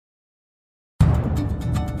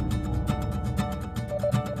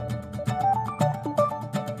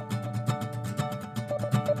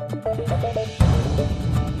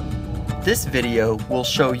This video will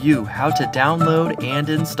show you how to download and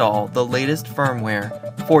install the latest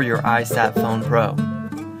firmware for your IsatPhone Pro.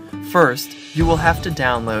 First, you will have to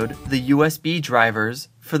download the USB drivers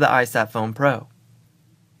for the IsatPhone Pro.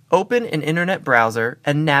 Open an internet browser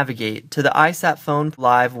and navigate to the IsatPhone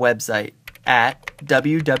Live website at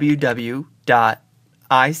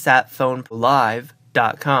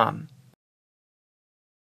www.isatphoneprolive.com.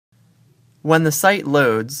 When the site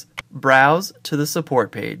loads, browse to the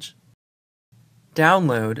support page.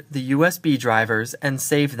 Download the USB drivers and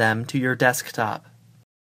save them to your desktop.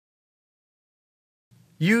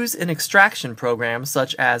 Use an extraction program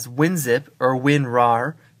such as WinZip or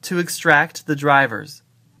WinRAR to extract the drivers.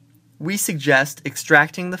 We suggest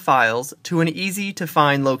extracting the files to an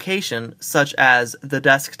easy-to-find location such as the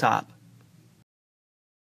desktop.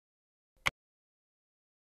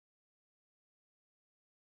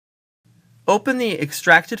 Open the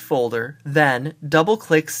extracted folder, then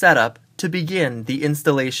double-click Setup to begin the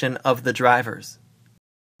installation of the drivers.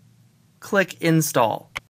 Click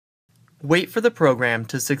Install. Wait for the program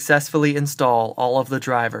to successfully install all of the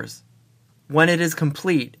drivers. When it is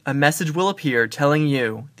complete, a message will appear telling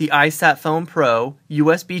you the IsatPhone Pro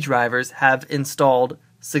USB drivers have installed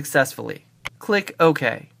successfully. Click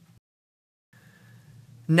OK.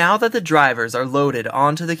 Now that the drivers are loaded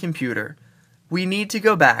onto the computer, we need to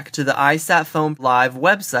go back to the IsatPhone Live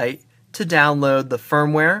website to download the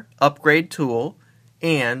firmware upgrade tool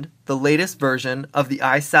and the latest version of the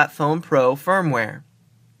IsatPhone Pro firmware.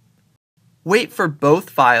 Wait for both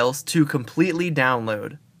files to completely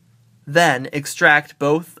download. Then extract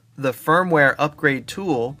both the firmware upgrade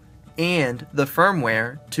tool and the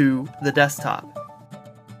firmware to the desktop.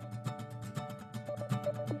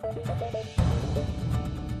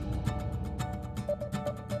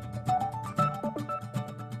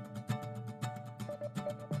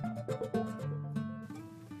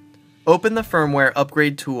 Open the firmware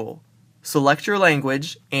upgrade tool, select your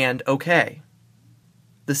language, and OK.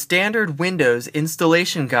 The standard Windows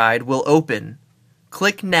installation guide will open.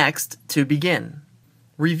 Click Next to begin.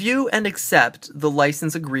 Review and accept the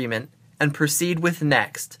license agreement and proceed with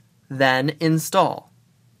Next, then Install.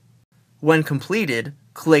 When completed,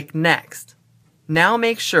 click Next. Now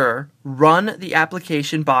make sure Run the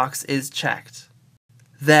application box is checked.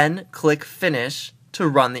 Then click Finish to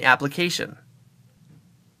run the application.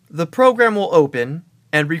 The program will open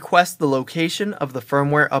and request the location of the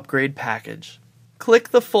firmware upgrade package. Click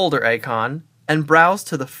the folder icon and browse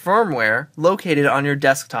to the firmware located on your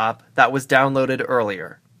desktop that was downloaded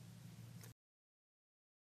earlier.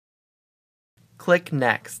 Click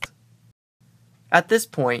Next. At this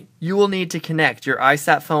point, you will need to connect your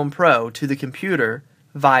IsatPhone Pro to the computer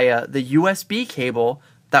via the USB cable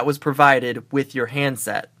that was provided with your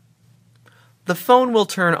handset. The phone will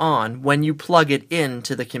turn on when you plug it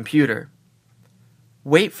into the computer.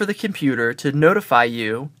 Wait for the computer to notify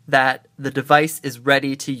you that the device is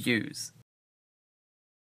ready to use.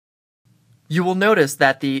 You will notice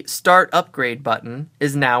that the Start Upgrade button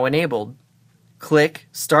is now enabled. Click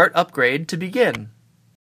Start Upgrade to begin.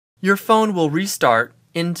 Your phone will restart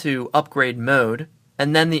into upgrade mode,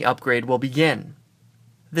 and then the upgrade will begin.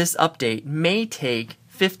 This update may take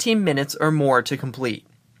 15 minutes or more to complete.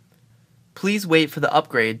 Please wait for the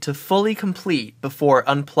upgrade to fully complete before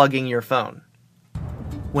unplugging your phone.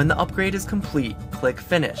 When the upgrade is complete, click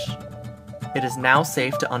Finish. It is now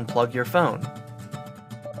safe to unplug your phone.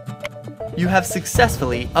 You have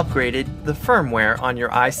successfully upgraded the firmware on your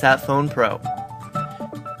IsatPhone Pro.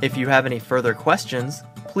 If you have any further questions,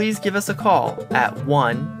 please give us a call at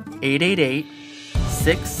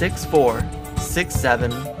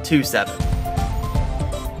 1-888-664-6727.